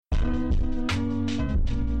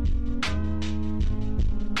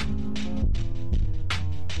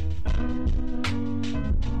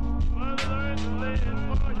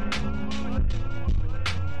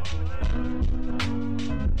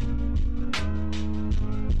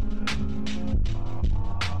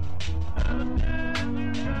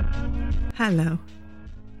Hello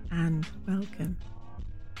and welcome.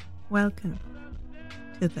 Welcome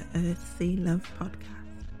to the Earth, Sea, Love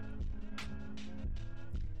podcast.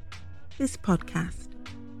 This podcast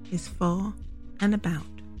is for and about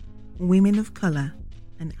women of colour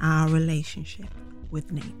and our relationship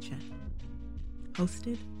with nature.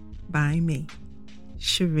 Hosted by me,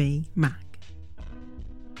 Cherie Mack.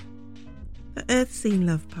 The Earth, Sea,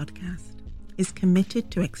 Love podcast is committed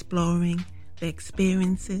to exploring the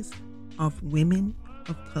experiences of women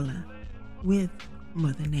of colour with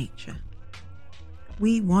Mother Nature.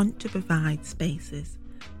 We want to provide spaces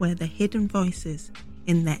where the hidden voices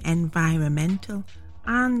in the environmental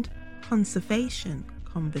and conservation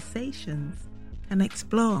conversations can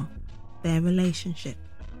explore their relationship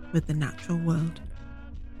with the natural world.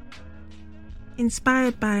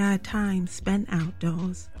 Inspired by our time spent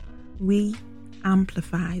outdoors, we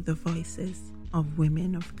amplify the voices of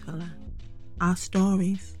women of colour, our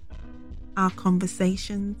stories, our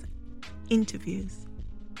conversations, interviews,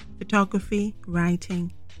 photography,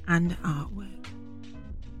 writing, and artwork.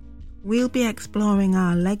 We'll be exploring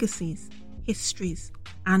our legacies, histories,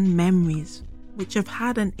 and memories which have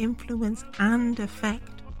had an influence and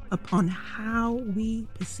effect upon how we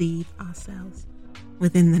perceive ourselves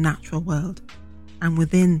within the natural world and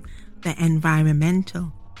within the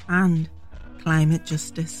environmental and climate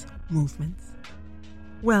justice movements.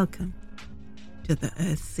 Welcome to the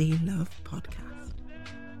Earth, Sea, Love podcast.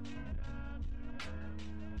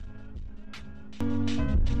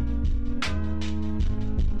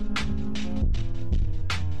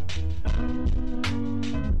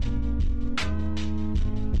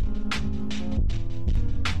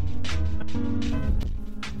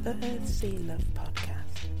 The Earth, Sea, Love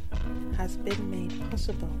podcast has been made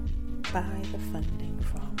possible by the funding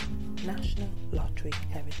from National Lottery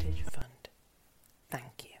Heritage Fund.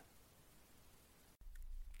 Thank you.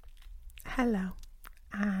 Hello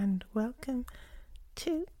and welcome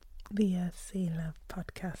to the Earth, Sea, Love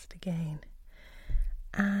podcast again.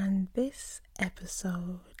 And this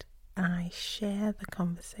episode I share the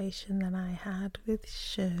conversation that I had with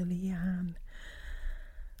Shirley-Anne.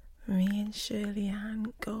 Me and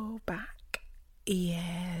Shirley-Anne go back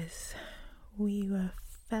years. We were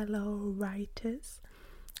fellow writers.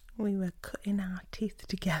 We were cutting our teeth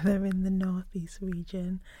together in the Northeast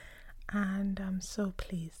region, and I'm so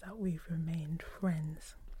pleased that we've remained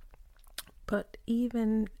friends. But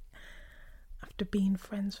even after being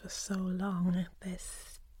friends for so long,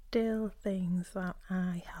 there's still things that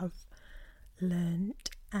I have learnt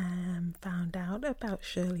and found out about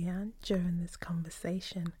Shirley-Anne during this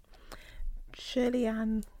conversation.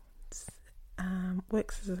 Shirley-Anne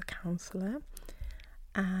works as a counsellor,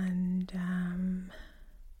 and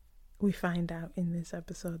we find out in this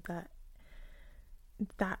episode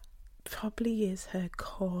that probably is her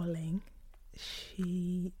calling.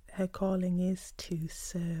 Her calling is to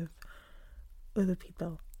serve other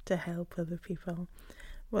people, to help other people.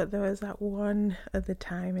 But there was that one other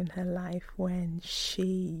time in her life when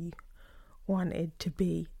she wanted to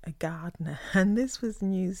be a gardener, and this was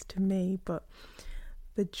news to me, but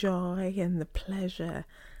the joy and the pleasure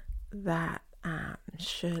that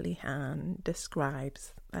Shirley-Anne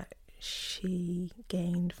describes that she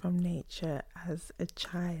gained from nature as a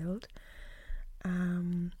child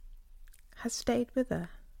has stayed with her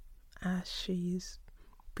as she's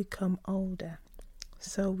become older.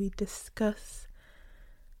 So we discuss,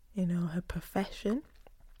 her profession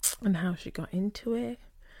and how she got into it.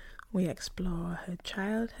 We explore her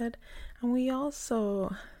childhood, and we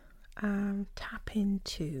also tap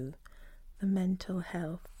into the mental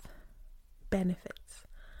health benefits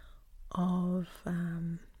of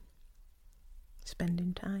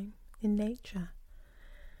spending time in nature.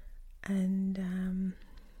 And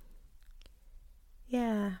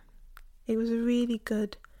it was a really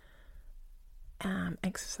good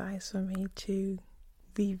exercise for me to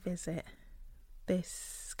revisit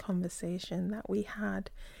this conversation that we had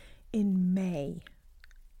in May,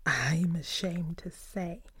 I'm ashamed to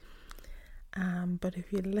say. But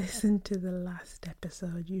if you listen to the last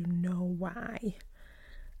episode, you know why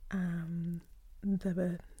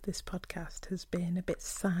this podcast has been a bit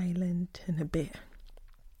silent and a bit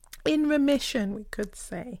in remission, we could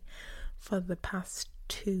say, for the past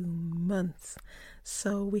 2 months.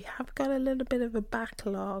 So we have got a little bit of a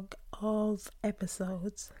backlog of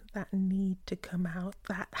episodes that need to come out,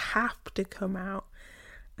 that have to come out.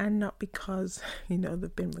 And not because,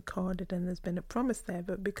 they've been recorded and there's been a promise there,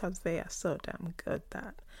 but because they are so damn good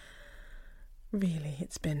that really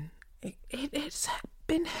it's been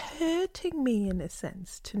hurting me in a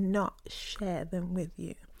sense to not share them with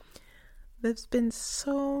you. There's been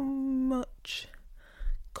so much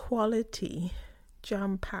quality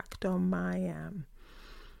jam-packed on my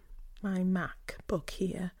my MacBook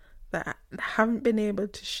here that I haven't been able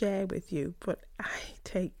to share with you, but I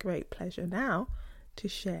take great pleasure now to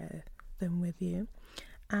share them with you.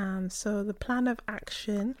 So the plan of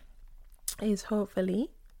action is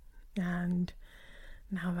hopefully, and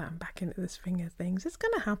now that I'm back into the swing of things, it's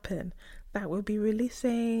going to happen, that we'll be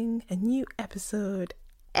releasing a new episode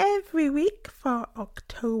every week for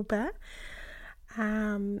October.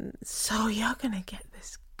 So you're going to get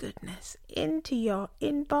this goodness into your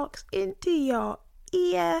inbox, into your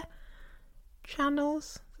ear channels,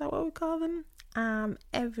 is that what we call them?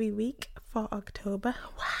 Every week for October.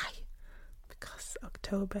 Why? Because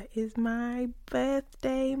October is my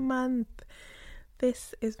birthday month.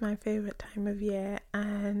 This is my favourite time of year,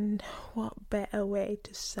 and what better way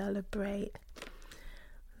to celebrate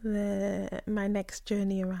my next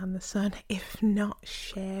journey around the sun if not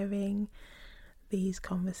sharing these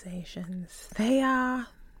conversations. They are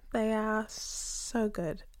so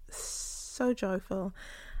good, so joyful.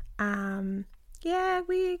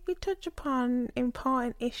 We touch upon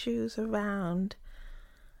important issues around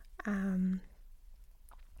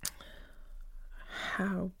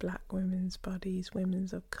how Black women's bodies, women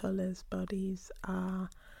of colour's bodies are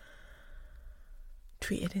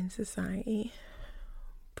treated in society.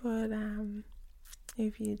 But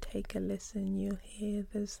if you take a listen, you'll hear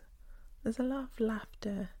there's a lot of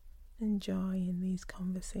laughter and joy in these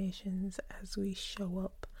conversations as we show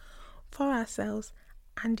up for ourselves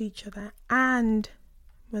and each other and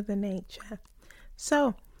Mother Nature.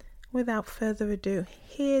 So, without further ado,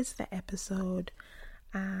 here's the episode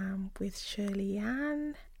with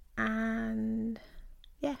Shirley-Anne, and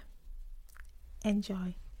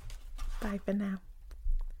enjoy. Bye for now.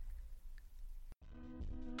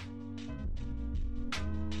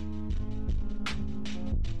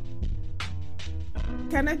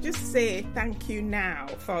 Can I just say thank you now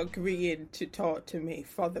for agreeing to talk to me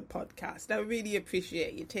for the podcast? I really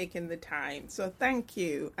appreciate you taking the time. So thank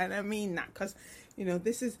you. And I mean that because,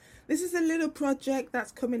 this is a little project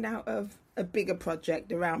that's coming out of a bigger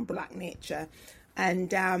project around Black nature.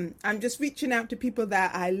 And I'm just reaching out to people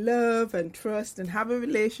that I love and trust and have a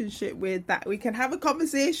relationship with, that we can have a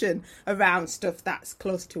conversation around stuff that's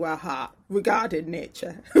close to our heart regarding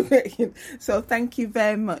nature. So thank you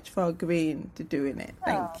very much for agreeing to doing it.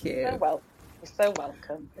 Thank you. So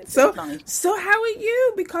welcome. You're so welcome. So how are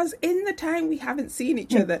you? Because in the time we haven't seen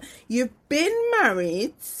each other, you've been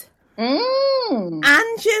married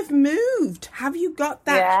and you've moved. Have you got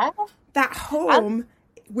that home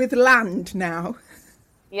with land now?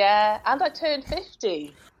 Yeah, and I turned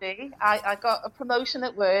 50. See, I got a promotion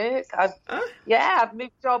at work. I've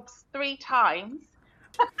moved jobs 3 times.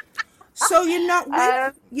 So you're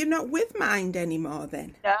not with Mind anymore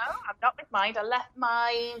then? No, I'm not with Mind. I left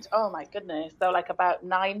Mind. Oh my goodness! So like about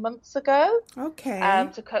 9 months ago. Okay.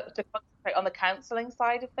 To concentrate on the counselling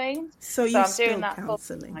side of things. So I'm still doing that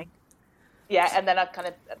counselling. Yeah, and then I've kind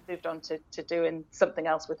of moved on to doing something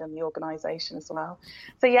else within the organisation as well.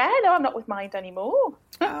 So no, I'm not with Mind anymore.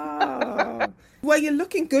 Oh. Well, you're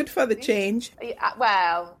looking good for the change.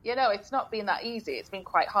 Well, it's not been that easy. It's been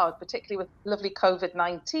quite hard, particularly with lovely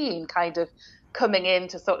COVID-19 kind of coming in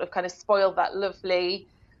to sort of kind of spoil that lovely.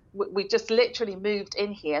 We just literally moved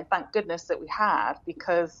in here, and thank goodness that we had,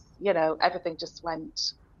 because, everything just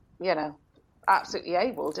went, absolutely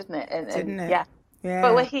AWOL, didn't it? Didn't it? Yeah. Yeah.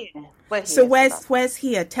 But we're here. So where's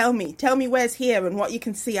here? Tell me where's here and what you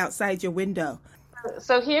can see outside your window.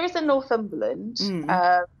 So here is in Northumberland,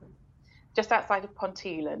 just outside of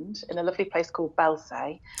Ponteland, in a lovely place called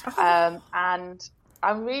Belsay. Oh. And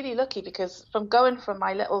I'm really lucky because from going from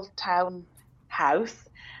my little town house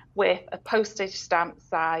with a postage stamp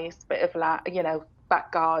size bit of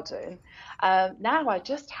back garden, now I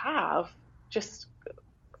just have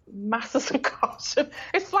masses of garden.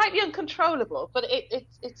 It's slightly uncontrollable, but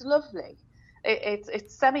it's lovely.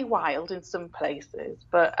 It's semi-wild in some places,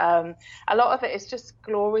 but a lot of it is just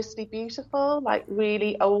gloriously beautiful, like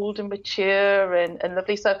really old and mature and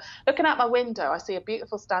lovely. So looking out my window, I see a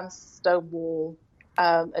beautiful sandstone wall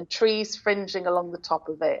and trees fringing along the top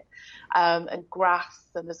of it, and grass,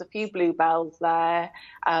 and there's a few bluebells there.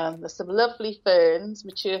 There's some lovely ferns,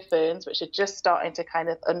 mature ferns, which are just starting to kind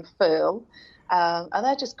of unfurl. And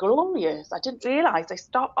they're just glorious. I didn't realise they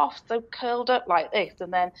start off so curled up like this,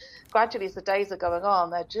 and then gradually as the days are going on,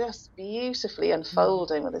 they're just beautifully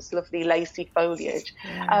unfolding with this lovely lacy foliage.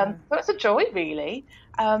 Yeah. So it's a joy, really.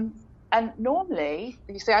 And normally,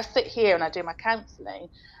 you see, I sit here and I do my counselling.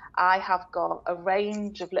 I have got a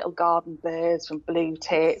range of little garden birds, from blue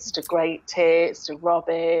tits to great tits to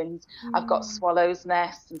robins. I've got swallows'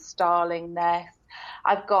 nests and starling nests.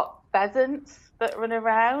 I've got pheasants that run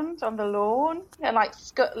around on the lawn and like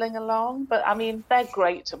scuttling along. But I mean, they're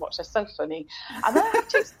great to watch. They're so funny. And then I have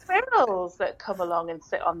two squirrels that come along and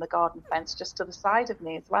sit on the garden fence just to the side of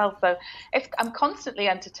me as well. So I'm constantly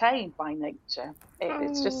entertained by nature.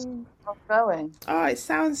 It's just ongoing. Oh, it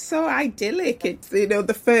sounds so idyllic. It's, you know,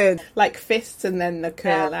 the fern, like fists and then the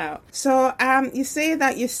curl out. So you say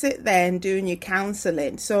that you sit there and doing your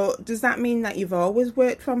counselling. So does that mean that you've always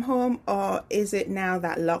worked from home, or is it now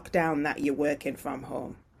that lockdown that you're working from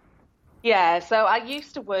home? Yeah, so I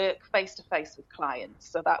used to work face-to-face with clients.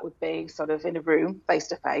 So that would be sort of in a room,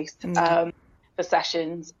 face-to-face, for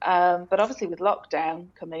sessions. But obviously with lockdown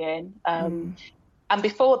coming in, and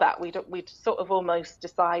before that, we'd sort of almost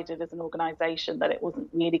decided as an organisation that it wasn't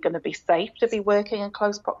really going to be safe to be working in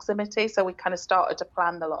close proximity. So we kind of started to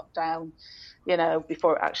plan the lockdown, you know,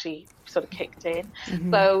 before it actually sort of kicked in.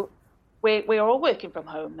 So we're all working from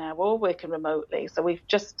home now. We're all working remotely. So we've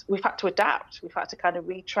had to adapt. We've had to kind of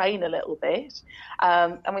retrain a little bit.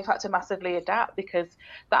 And we've had to massively adapt because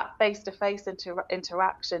that face-to-face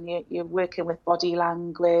interaction, you're working with body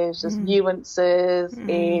language, there's nuances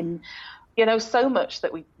in, you know, so much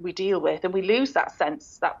that we deal with, and we lose that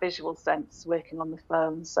sense, that visual sense working on the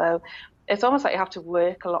phone. So it's almost like you have to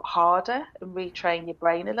work a lot harder and retrain your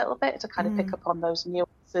brain a little bit to kind of pick up on those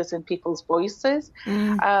nuances in people's voices.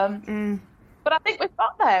 But I think we've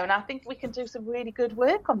got there, and I think we can do some really good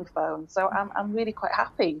work on the phone. So I'm really quite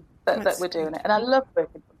happy that we're doing it, and I love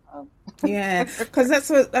working from home. Yeah, because that's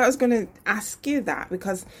what I was going to ask you, that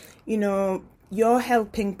because, you know, you're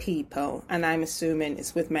helping people, and I'm assuming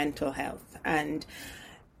it's with mental health, and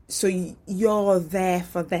so you're there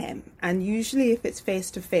for them. And usually if it's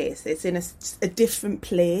face-to-face, it's in a different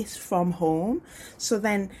place from home. So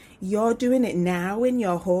then you're doing it now in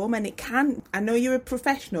your home, and it can, I know you're a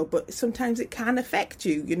professional, but sometimes it can affect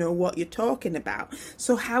you, you know, what you're talking about.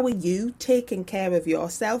 So how are you taking care of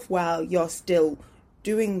yourself while you're still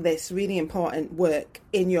doing this really important work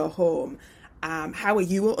in your home? How are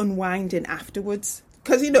you unwinding afterwards?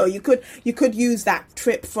 Because, you know, you could use that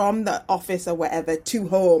trip from the office or whatever to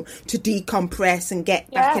home to decompress and get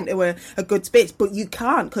back into a good space, but you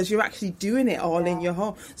can't because you're actually doing it all in your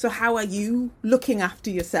home. So how are you looking after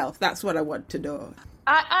yourself? That's what I want to know.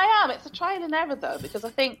 I am. It's a trial and error though, because I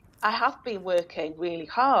think I have been working really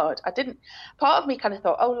hard. Part of me kind of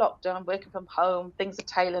thought, oh, lockdown, working from home, things are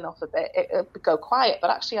tailing off a bit, it would go quiet. But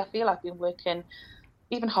actually I feel I've been working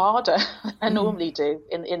even harder than I normally do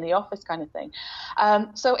in the office kind of thing.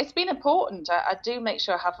 So it's been important. I do make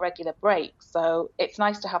sure I have regular breaks. So it's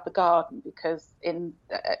nice to have the garden because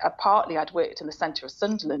partly I'd worked in the centre of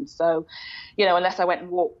Sunderland. So, you know, unless I went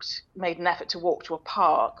and made an effort to walk to a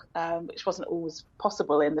park, which wasn't always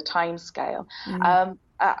possible in the time scale,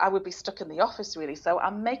 I would be stuck in the office really. So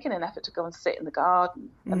I'm making an effort to go and sit in the garden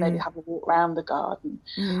and maybe have a walk around the garden.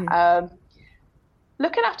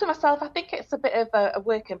 Looking after myself, I think it's a bit of a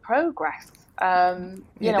work in progress.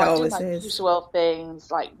 You know, I do my usual things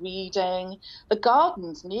like reading. The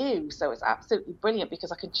garden's new, so it's absolutely brilliant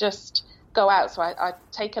because I can just go out. So I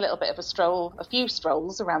take a little bit of a few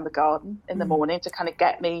strolls around the garden in the morning to kind of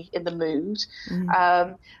get me in the mood.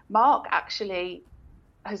 Mark actually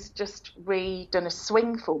has just redone a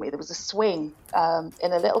swing for me. There was a swing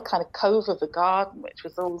in a little kind of cove of the garden, which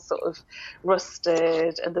was all sort of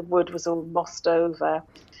rusted and the wood was all mossed over.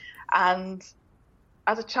 And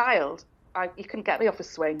as a child, you couldn't get me off a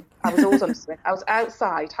swing. I was always on a swing. I was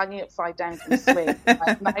outside, hanging upside down from the swing,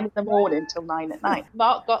 like 9 in the morning till 9 at night.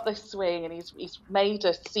 Mark got this swing and he's made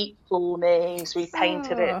a seat for me. He's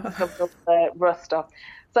repainted it and covered up the rust off.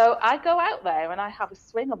 So I go out there and I have a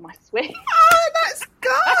swing on my swing. Oh, that's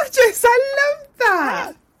gorgeous. I love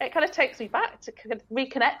that. It kind of takes me back to kind of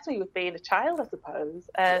reconnect me with being a child, I suppose.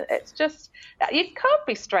 It's just, you can't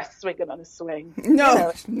be stressed swinging on a swing.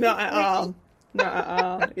 No, not at all. Not at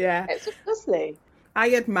all, yeah. It's just lovely.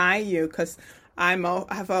 I admire you because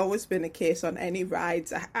I've always been a case on any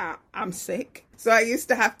rides. I'm sick. So I used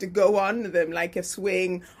to have to go on them like a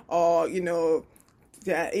swing or, you know,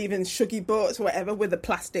 even shuggy boats, whatever, with a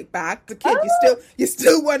plastic bag. The kid, you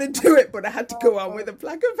still want to do it, but I had to go on with a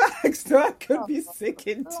plastic bag, so I could be sick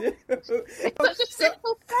into. It's such a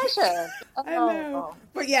simple pleasure. I know,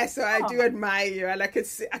 but yeah. So I do admire you, and I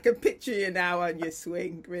can picture you now on your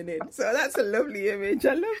swing, grinning. So that's a lovely image.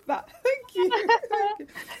 I love that. Thank you.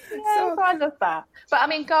 Yeah, I love that. But I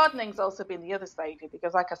mean, gardening's also been the other saviour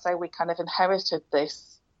because, like I say, we kind of inherited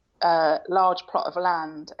this large plot of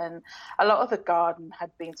land, and a lot of the garden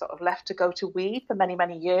had been sort of left to go to weed for many,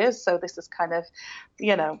 many years. So this is kind of,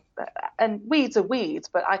 you know, and weeds are weeds,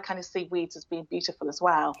 but I kind of see weeds as being beautiful as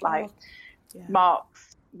well. Like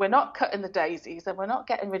Mark's we're not cutting the daisies and we're not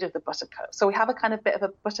getting rid of the buttercup. So we have a kind of bit of a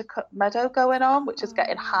buttercup meadow going on, which is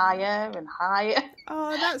getting higher and higher.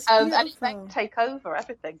 Oh, that's And it may beautiful. take over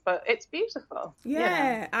everything, but it's beautiful.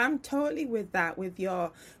 Yeah, I'm totally with that, with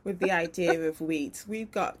the idea of weeds.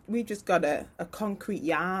 We've just got a concrete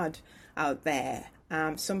yard out there,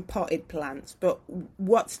 some potted plants, but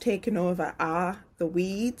what's taken over are the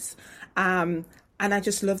weeds. And I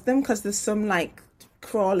just love them because there's some like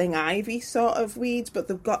crawling ivy sort of weeds, but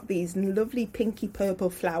they've got these lovely pinky purple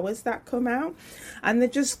flowers that come out, and they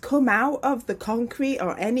just come out of the concrete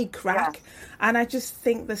or any crack. Yes. And I just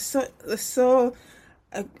think they're so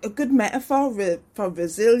a good metaphor for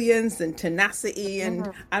resilience and tenacity,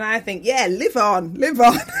 and I think, live on.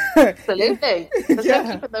 Absolutely. There's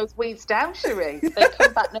no keeping those weeds down, Cherie. They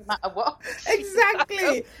come back no matter what.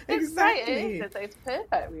 Exactly. Exactly. It's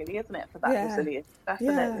perfect, really, isn't it, for that resilience?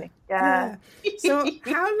 Definitely. Yeah. So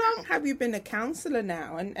how long have you been a counsellor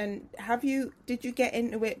now, and did you get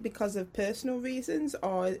into it because of personal reasons,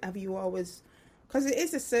 or have you always, because it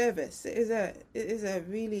is a service, it is a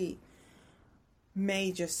really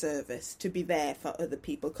major service to be there for other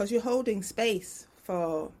people, because you're holding space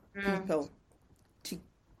for people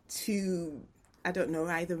to I don't know,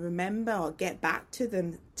 either remember or get back to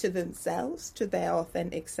themselves, to their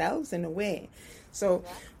authentic selves in a way. So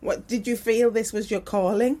what did you feel this was your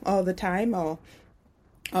calling all the time, or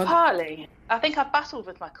partly? I think I've battled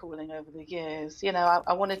with my calling over the years. You know,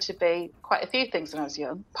 I wanted to be quite a few things when I was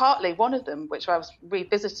young. Partly one of them, which I was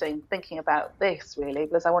revisiting, thinking about this really,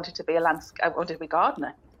 was I wanted to be I wanted to be a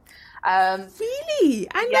gardener. Really?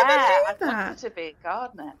 I never knew that. I wanted to be a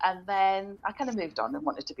gardener, and then I kind of moved on and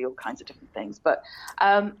wanted to be all kinds of different things. But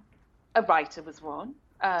a writer was one.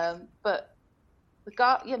 But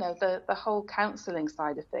the whole counselling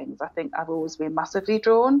side of things, I think I've always been massively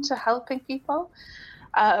drawn to helping people.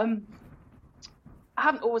 I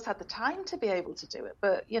haven't always had the time to be able to do it,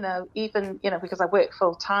 but even because I work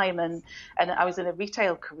full time and I was in a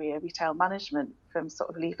retail career, retail management, from sort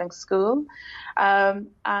of leaving school,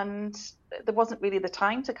 and there wasn't really the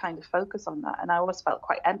time to kind of focus on that, and I always felt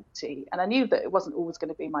quite empty, and I knew that it wasn't always going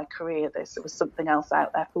to be my career. It was something else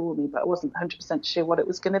out there for me, but I wasn't 100% sure what it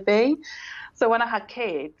was going to be. So when I had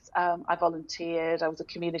kids, I volunteered. I was a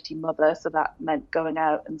community mother, so that meant going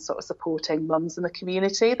out and sort of supporting mums in the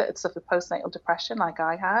community that had suffered postnatal depression like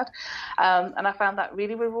I had, and I found that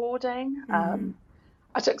really rewarding.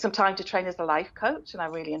 I took some time to train as a life coach, and I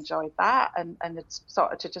really enjoyed that, and it's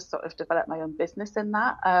sort of develop my own business in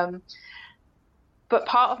that. But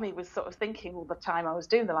part of me was sort of thinking all the time I was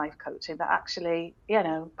doing the life coaching that actually,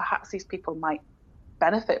 perhaps these people might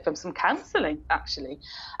benefit from some counselling, actually.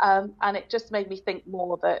 And it just made me think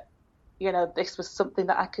more that, this was something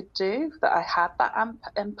that I could do, that I had that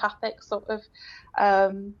empathic sort of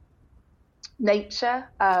nature,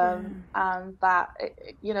 and that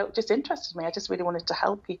it just interested me. I just really wanted to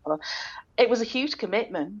help people. It was a huge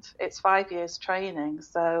commitment. It's 5 years training,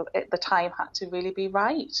 so the time had to really be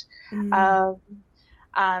right.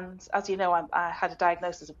 And as you know, I had a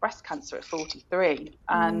diagnosis of breast cancer at 43,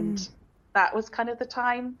 and that was kind of the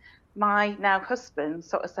time my now husband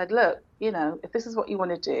sort of said, look, if this is what you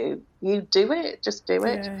want to do, you do it, just do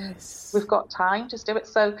it. Yes. We've got time, just do it.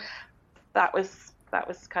 So that was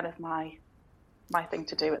kind of my thing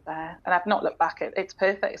to do it there, and I've not looked back. It's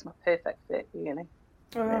perfect. It's my perfect fit, really.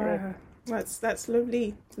 That's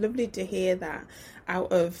lovely to hear that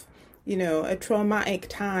out of a traumatic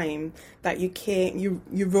time, that you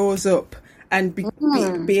rose up and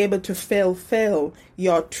be able to fulfill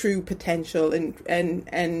your true potential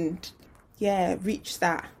and reach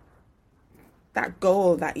that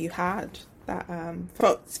goal that you had, that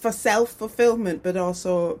for self-fulfillment, but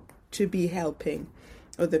also to be helping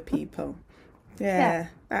other people. Yeah.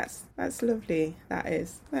 That's lovely. That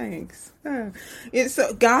is. Thanks. Oh. It's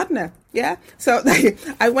a gardener. Yeah. So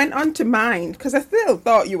I went on to Mind, because I still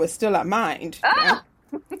thought you were still at Mind.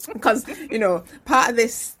 Because part of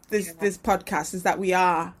this podcast is that we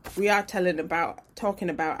are talking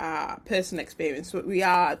about our personal experience, but we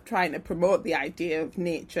are trying to promote the idea of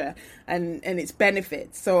nature and its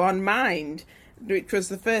benefits. So on Mind, which was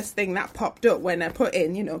the first thing that popped up when I put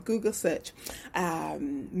in, Google search,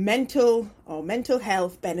 mental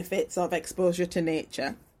health benefits of exposure to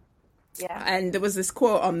nature. Yeah. And there was this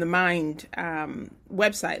quote on the Mind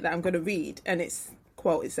website that I'm going to read, and it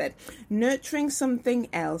said, "Nurturing something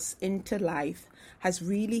else into life has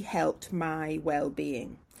really helped my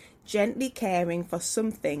well-being. Gently caring for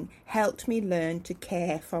something helped me learn to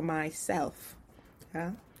care for myself."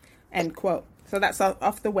 Yeah. End quote. So that's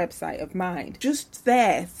off the website of Mind. Just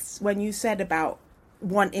there, when you said about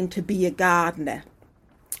wanting to be a gardener,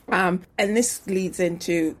 And this leads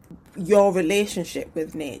into your relationship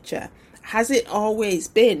with nature. Has it always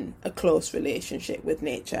been a close relationship with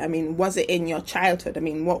nature? I mean, was it in your childhood? I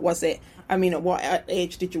mean, what was it? I mean, at what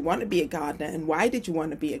age did you want to be a gardener, and why did you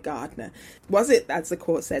want to be a gardener? Was it, as the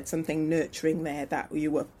quote said, something nurturing there that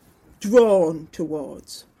you were drawn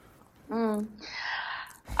towards?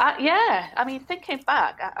 Yeah, I mean, thinking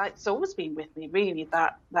back, it's always been with me, really,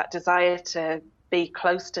 that desire to be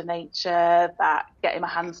close to nature, that getting my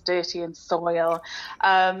hands dirty in soil.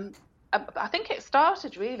 I think it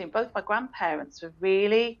started really, both my grandparents were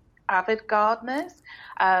really avid gardeners.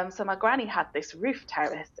 So my granny had this roof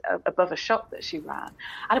terrace above a shop that she ran,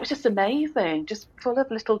 and it was just amazing, just full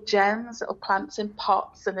of little gems, little plants in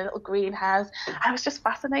pots and a little greenhouse. I was just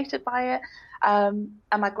fascinated by it. And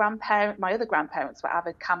my other grandparents were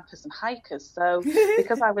avid campers and hikers. So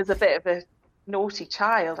because I was a bit of a naughty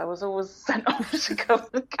child, I was always sent off to go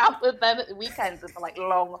and camp with them at the weekends and for like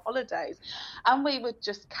long holidays, and we would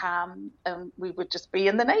just camp and we would just be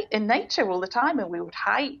in nature all the time, and we would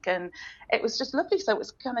hike, and it was just lovely. So it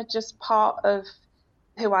was kind of just part of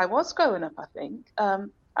who I was growing up, I think.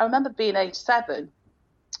 I remember being age 7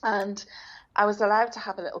 and I was allowed to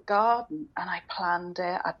have a little garden, and I planned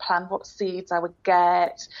it. I planned what seeds I would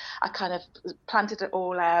get. I kind of planted it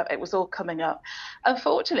all out. It was all coming up.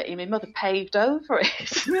 Unfortunately, my mother paved over it. She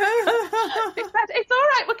said, it's all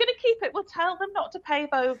right, we're going to keep it. We'll tell them not to pave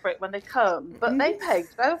over it when they come. But they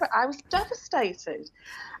paved over it. I was devastated.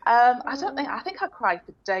 I think I cried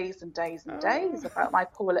for days and days and days about my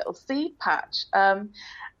poor little seed patch.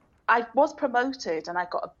 I was promoted and I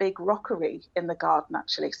got a big rockery in the garden,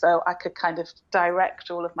 actually, so I could kind of direct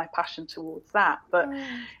all of my passion towards that. But,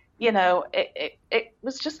 you know, it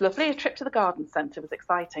was just lovely. A trip to the garden centre was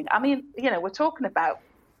exciting. I mean, you know, we're talking about,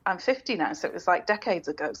 I'm 50 now, so it was like decades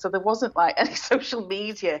ago. So there wasn't like any social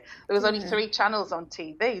media. There was only 3 channels on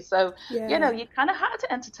TV. So, you know, you kind of had to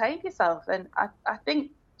entertain yourself. And I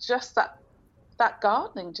think just that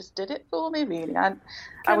gardening just did it for me, really. And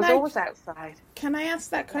I was always outside. Can I ask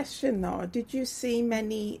that question though? Did you see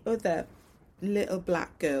many other little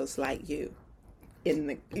black girls like you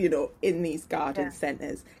in these garden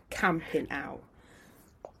centres camping out?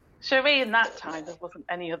 Shirley, in that time there wasn't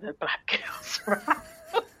any other black girls around.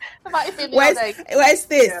 Where's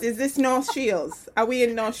this? Yeah. Is this North Shields? Are we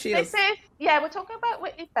in North Shields? We're talking about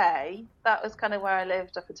Whitley Bay. That was kind of where I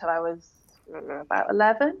lived up until I was about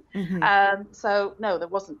 11. So no, there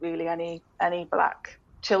wasn't really any black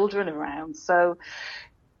children around. So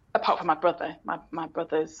apart from my brother, my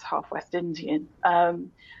brother's half West Indian.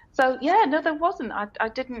 So yeah, no, there wasn't. I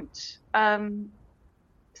didn't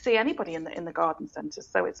see anybody in the garden centre.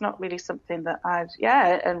 So it's not really something that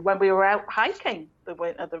and when we were out hiking, there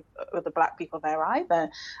weren't other black people there either.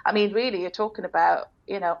 I mean, really, you're talking about,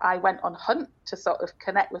 you know, I went on hunt to sort of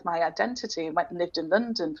connect with my identity and went and lived in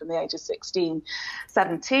London from the age of 16,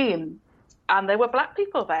 17. And there were black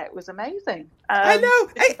people there. It was amazing. I know.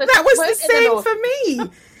 That was the same for me.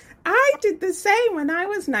 I did the same when I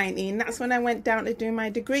was 19. That's when I went down to do my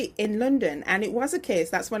degree in London. And it was a case.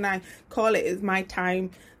 That's when I call it as my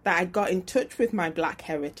time that I got in touch with my black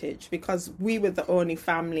heritage, because we were the only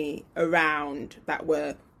family around that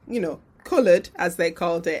were, you know, coloured, as they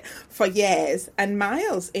called it, for years and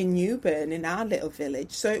miles in Newburn, in our little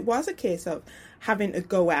village. So it was a case of having to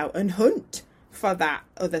go out and hunt for that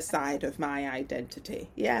other side of my identity.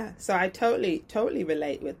 Yeah, so I totally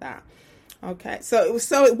relate with that. Okay, so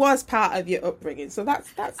it was part of your upbringing. So that's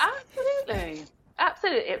absolutely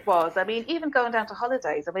it was. I mean, even going down to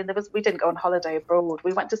holidays. I mean, we didn't go on holiday abroad.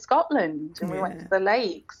 We went to Scotland and we went to the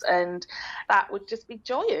lakes, and that would just be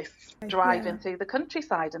joyous driving through the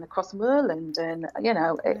countryside and across moorland, and you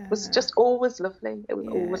know, it was just always lovely. It was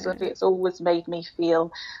always lovely. It's always made me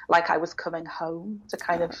feel like I was coming home to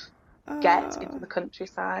kind of get into the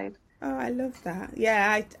countryside. Oh, I love that.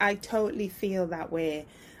 Yeah, I totally feel that way.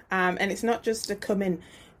 And it's not just a coming,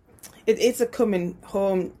 it's a coming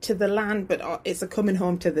home to the land, but it's a coming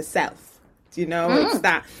home to the self. You know,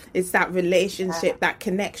 it's that relationship, that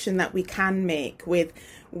connection that we can make with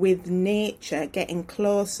nature. Getting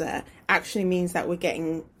closer actually means that we're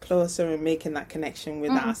getting closer and making that connection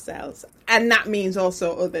with ourselves, and that means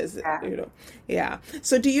also others. You know, yeah.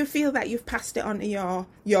 So, do you feel that you've passed it on to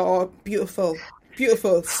your beautiful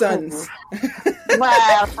sons?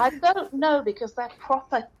 Well, I don't know, because they're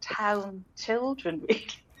proper town children, really.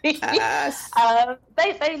 Yes.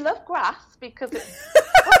 They love grass because it's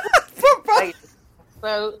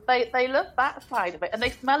so they love that side of it, and they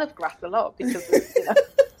smell of grass a lot because of, you know.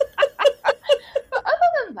 But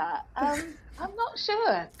other than that, I'm not not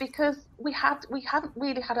sure, because we hadn't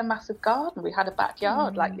really had a massive garden. We had a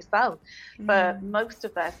backyard like yourself for most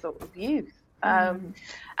of their sort of youth. And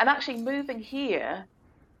actually moving here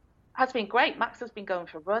has been great. Max has been going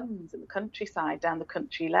for runs in the countryside, down the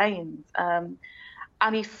country lanes.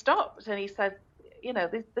 And he stopped and he said, you know,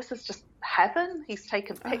 this is just heaven. He's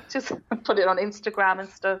taken pictures and put it on Instagram and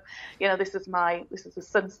stuff. You know, this is the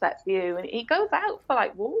sunset view. And he goes out for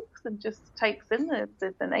like walks and just takes in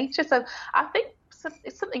the nature. So I think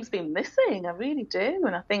something's been missing. I really do.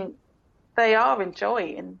 And I think they are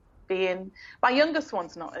enjoying being. My youngest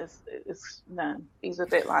one's not as no, he's a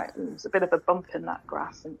bit like, there's a bit of a bump in that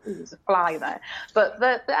grass and there's a fly there. But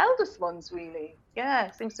the eldest one's really,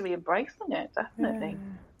 seems to be embracing it, definitely.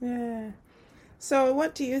 Yeah. So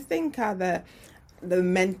what do you think are the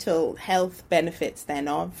mental health benefits then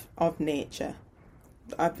of nature?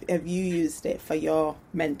 Have you used it for your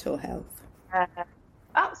mental health?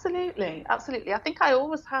 Absolutely. I think I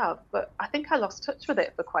always have, but I think I lost touch with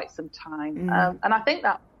it for quite some time. And I think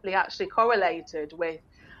that actually correlated with,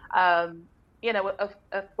 you know,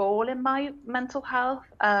 a fall in my mental health.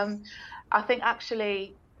 I think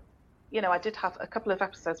actually, you know, I did have a couple of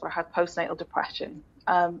episodes where I had postnatal depression.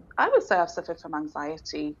 I would say I've suffered from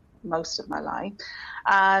anxiety most of my life.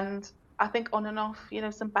 And I think on and off, you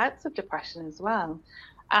know, some bouts of depression as well.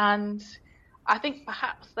 And I think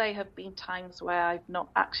perhaps they have been times where I've not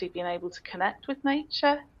actually been able to connect with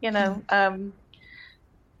nature, you know. And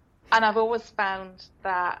I've always found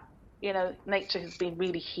that, you know, nature has been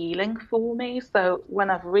really healing for me. So when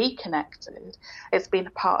I've reconnected, it's been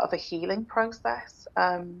a part of a healing process.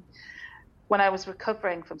 When I was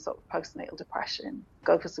recovering from sort of postnatal depression,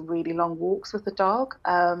 go for some really long walks with the dog,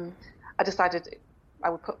 I decided I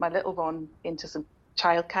would put my little one into some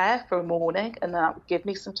childcare for a morning, and that would give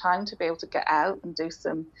me some time to be able to get out and do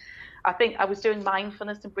some. I think I was doing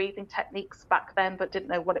mindfulness and breathing techniques back then, but didn't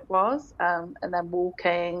know what it was. And then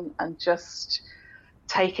walking and just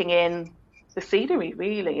taking in the scenery,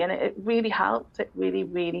 really. And it really helped. It really,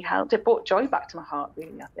 really helped. It brought joy back to my heart,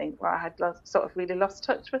 really, I think, where I had really lost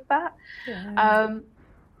touch with that. Yeah.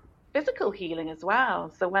 Physical healing as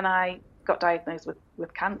well. So when I got diagnosed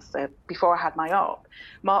with cancer, before I had my op,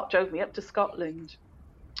 Mark drove me up to Scotland.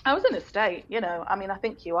 I was in a state, you know, I mean, I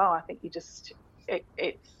think you are. I think you just,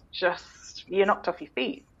 it's just, you're knocked off your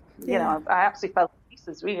feet. Yeah. You know, I absolutely fell to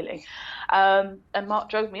pieces, really. And Mark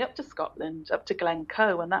drove me up to Scotland, up to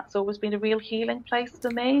Glencoe, and that's always been a real healing place for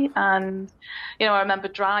me. And, you know, I remember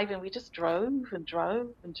driving, we just drove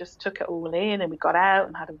and just took it all in, and we got out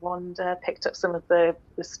and had a wander, picked up some of the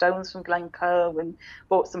stones from Glencoe and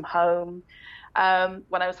brought some home.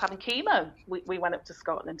 When I was having chemo, we went up to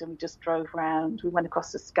Scotland and we just drove around. We went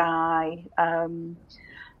across the Skye.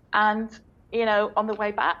 And, you know, on the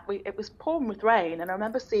way back, it was pouring with rain. And I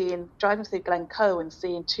remember driving through Glencoe and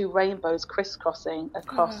seeing two rainbows crisscrossing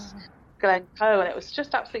across Glencoe. And it was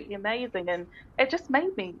just absolutely amazing. And it just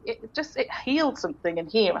made me, it healed something in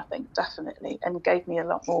here, I think, definitely. And gave me a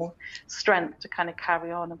lot more strength to kind of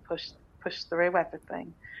carry on and push through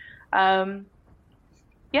everything.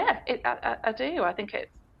 Yeah, I do. I think it's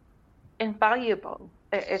invaluable.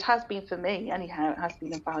 It has been for me, anyhow. It has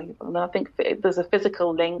been invaluable. And I think there's a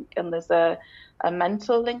physical link and there's a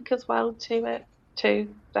mental link as well to it,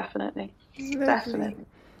 too. Definitely. Lovely. Definitely.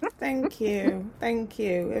 Thank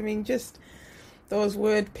you. I mean, just those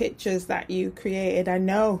word pictures that you created. I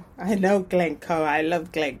know Glencoe. I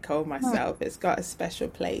love Glencoe myself. It's got a special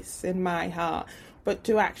place in my heart. But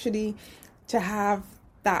to have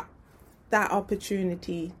that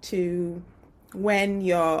opportunity to, when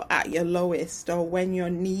you're at your lowest or when you're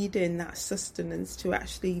needing that sustenance, to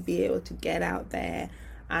actually be able to get out there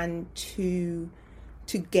and to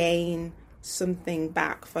gain something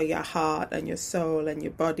back for your heart and your soul and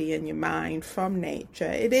your body and your mind from nature.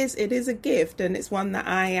 It is a gift, and it's one that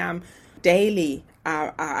I am daily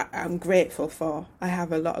I'm grateful for. I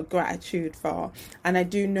have a lot of gratitude for, and I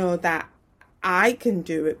do know that I can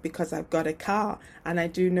do it because I've got a car, and I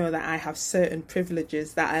do know that I have certain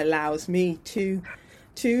privileges that allows me to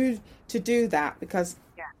do that, because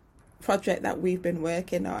project that we've been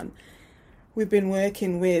working on, we've been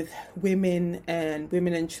working with women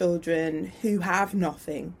and children who have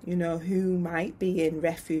nothing, you know, who might be in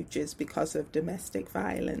refuges because of domestic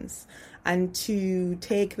violence, and to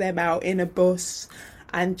take them out in a bus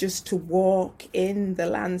and just to walk in the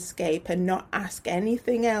landscape and not ask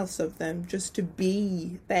anything else of them, just to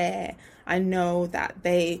be there. I know that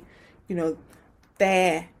they, you know,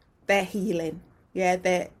 they're healing.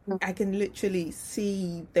 Yeah, I can literally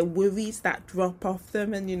see the worries that drop off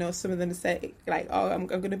them, and some of them say like, "Oh, I'm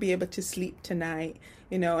going to be able to sleep tonight,"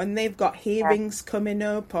 and they've got Yeah. hearings coming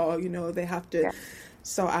up, or they have to Yeah.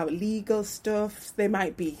 sort out legal stuff. They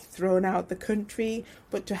might be thrown out the country,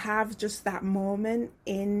 but to have just that moment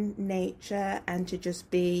in nature and to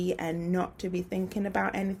just be and not to be thinking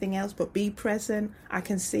about anything else, but be present, I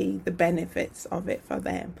can see the benefits of it for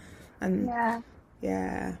them, and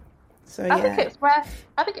yeah. So I think it's rare.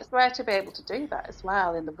 I think it's rare to be able to do that as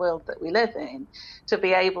well in the world that we live in, to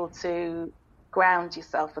be able to ground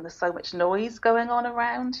yourself when there's so much noise going on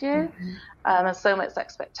around you, and so much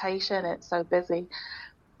expectation. It's so busy.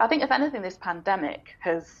 I think, if anything, this pandemic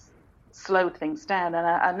has slowed things down, and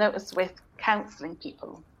I noticed with counselling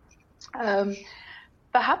people,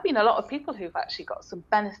 there have been a lot of people who've actually got some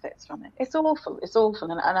benefits from it. It's awful,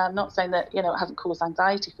 and I'm not saying that it hasn't caused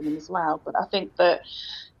anxiety for them as well, but I think that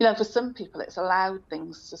for some people, it's allowed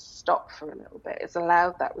things to stop for a little bit. It's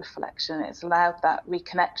allowed that reflection. It's allowed that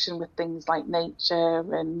reconnection with things like nature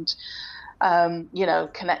and,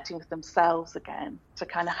 connecting with themselves again to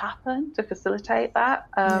kind of happen, to facilitate that.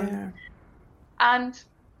 And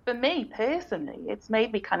for me personally, it's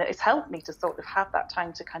helped me to sort of have that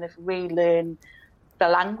time to kind of relearn the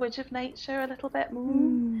language of nature a little bit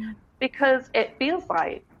more, because it feels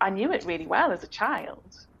like I knew it really well as a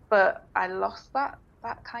child, but I lost that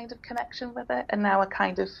kind of connection with it, and now I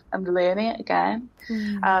kind of am learning it again,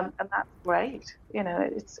 and that's great.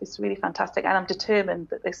 It's really fantastic, and I'm determined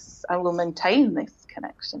that I will maintain this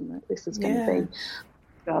connection, that this is going to be.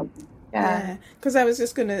 So, because I was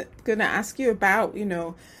just gonna ask you about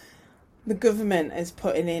the government is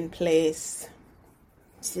putting in place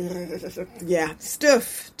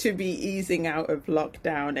stuff to be easing out of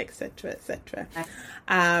lockdown, etc.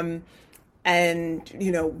 And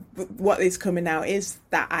what is coming out is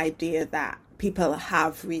that idea that people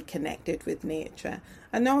have reconnected with nature,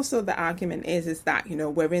 and also the argument is that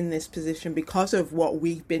we're in this position because of what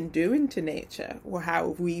we've been doing to nature, or how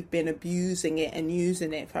we've been abusing it and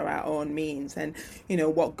using it for our own means, and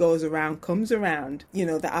what goes around comes around.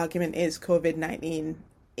 The argument is COVID-19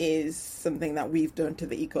 is something that we've done to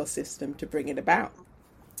the ecosystem to bring it about.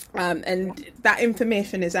 And that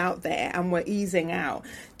information is out there, and we're easing out.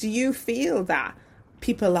 Do you feel that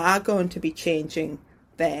people are going to be changing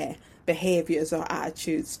their behaviours or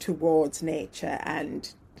attitudes towards nature,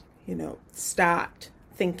 and start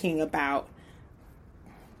thinking about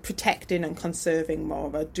protecting and conserving more,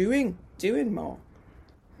 or doing more?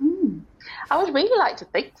 I would really like to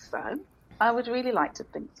think so. I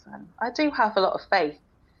do have a lot of faith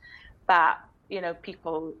that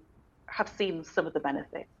people have seen some of the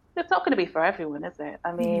benefits. It's not going to be for everyone, is it?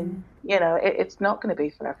 I mean, it's not going to be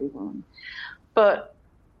for everyone. But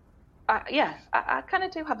I kind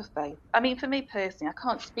of do have a faith. I mean, for me personally, I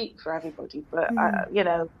can't speak for everybody, but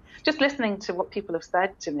just listening to what people have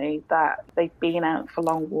said to me, that they've been out for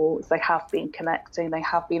long walks, they have been connecting, they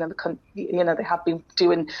have been in the country, they have been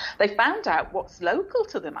they found out what's local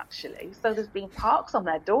to them actually. So there's been parks on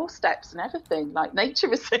their doorsteps and everything, like nature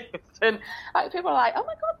reserves, and people are like, oh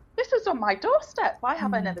my God, this is on my doorstep. Why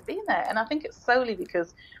have I never been there? And I think it's solely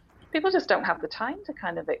because people just don't have the time to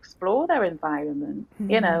kind of explore their environment,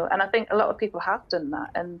 and I think a lot of people have done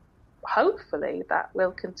that, and hopefully that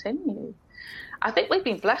will continue. I think we've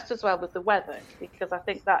been blessed as well with the weather, because I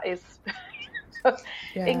think that is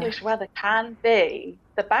English weather can be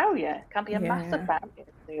the barrier, can be a massive barrier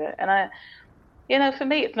to it. And for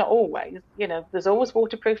me, it's not always, there's always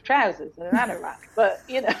waterproof trousers and an anorak, but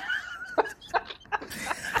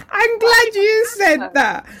I'm glad you said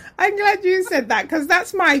that, because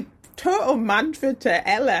that's my total mantra to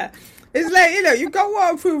Ella. It's like, you've got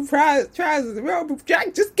waterproof trousers, waterproof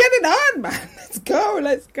jacket, just get it on, man. Let's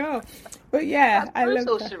go. But I love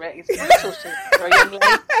that. It's brutal for a young lady.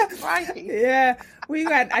 Right. Yeah,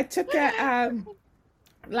 I took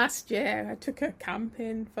last year, I took her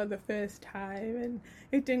camping for the first time, and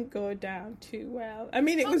it didn't go down too well. I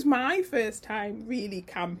mean, it was my first time really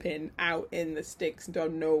camping out in the sticks,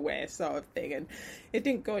 done nowhere sort of thing, and it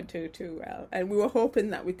didn't go too well. And we were hoping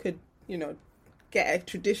that we could, get a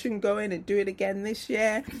tradition going and do it again this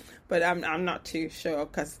year, but I'm not too sure,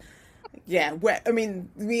 because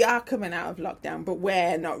we are coming out of lockdown, but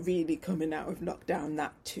we're not really coming out of lockdown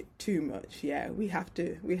that too much. Yeah, we have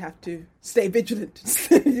to stay vigilant,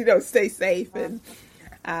 stay safe, and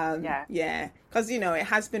because it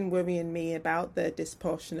has been worrying me about the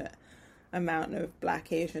disproportionate amount of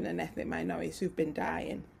Black, Asian, and ethnic minorities who've been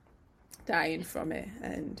dying from it,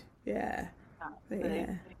 and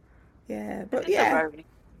but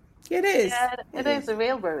It is. Yeah, it is a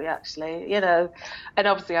real worry, actually, you know, and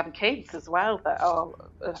obviously having kids as well that are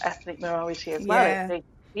of ethnic minority as well.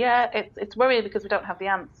 Yeah. It's worrying because we don't have the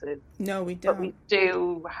answers, No, we but we don't.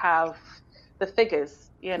 do have the figures,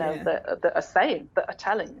 you know, Yeah. that are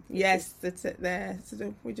telling. Yes, that's it there.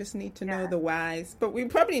 So we just need to know Yeah. the whys. But we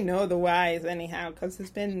probably know the whys anyhow, because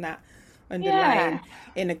there's been that Yeah. underlying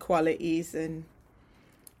inequalities and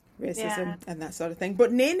Yeah. racism and that sort of thing.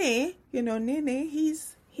 But Nene,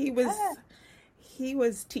 he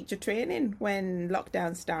was teacher training when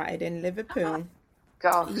lockdown started in Liverpool.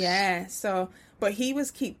 Gosh. Yeah, so but he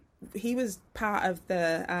was part of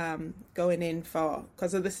the going in for,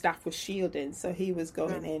 because of the staff was shielding, so he was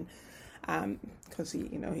going in because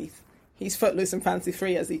he's footloose and fancy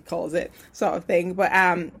free, as he calls it, sort of thing. But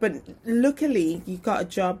luckily he got a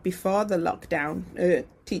job before the lockdown,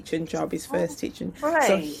 teaching job, his first teaching.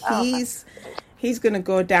 Great. So he's going to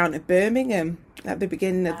go down to Birmingham at the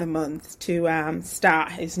beginning of the month to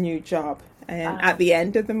start his new job, and at the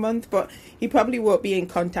end of the month. But he probably won't be in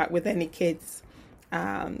contact with any kids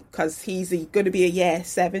because he's going to be a year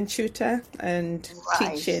 7 tutor and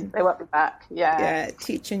teaching. They won't be back. Yeah,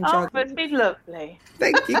 teaching Oh, job. it's been lovely.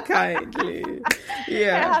 Thank you kindly.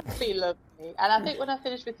 Yeah. It has been lovely. And I think when I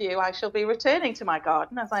finish with you, I shall be returning to my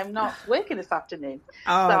garden, as I'm not working this afternoon.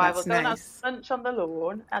 Oh, so I that's will go and have nice. lunch on the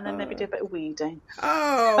lawn and then maybe do a bit of weeding.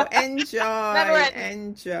 Oh, enjoy. Never ending.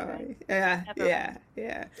 Enjoy. Yeah, Never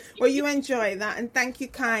yeah. Well, you enjoy that, and thank you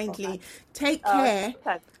kindly. Take care.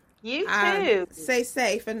 You And too. stay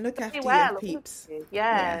safe and look after Well, your peeps.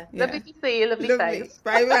 Yeah. Yeah. Lovely to see you. Lovely Lovely. face.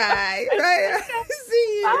 Bye. Bye.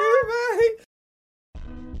 See you. Bye. Bye.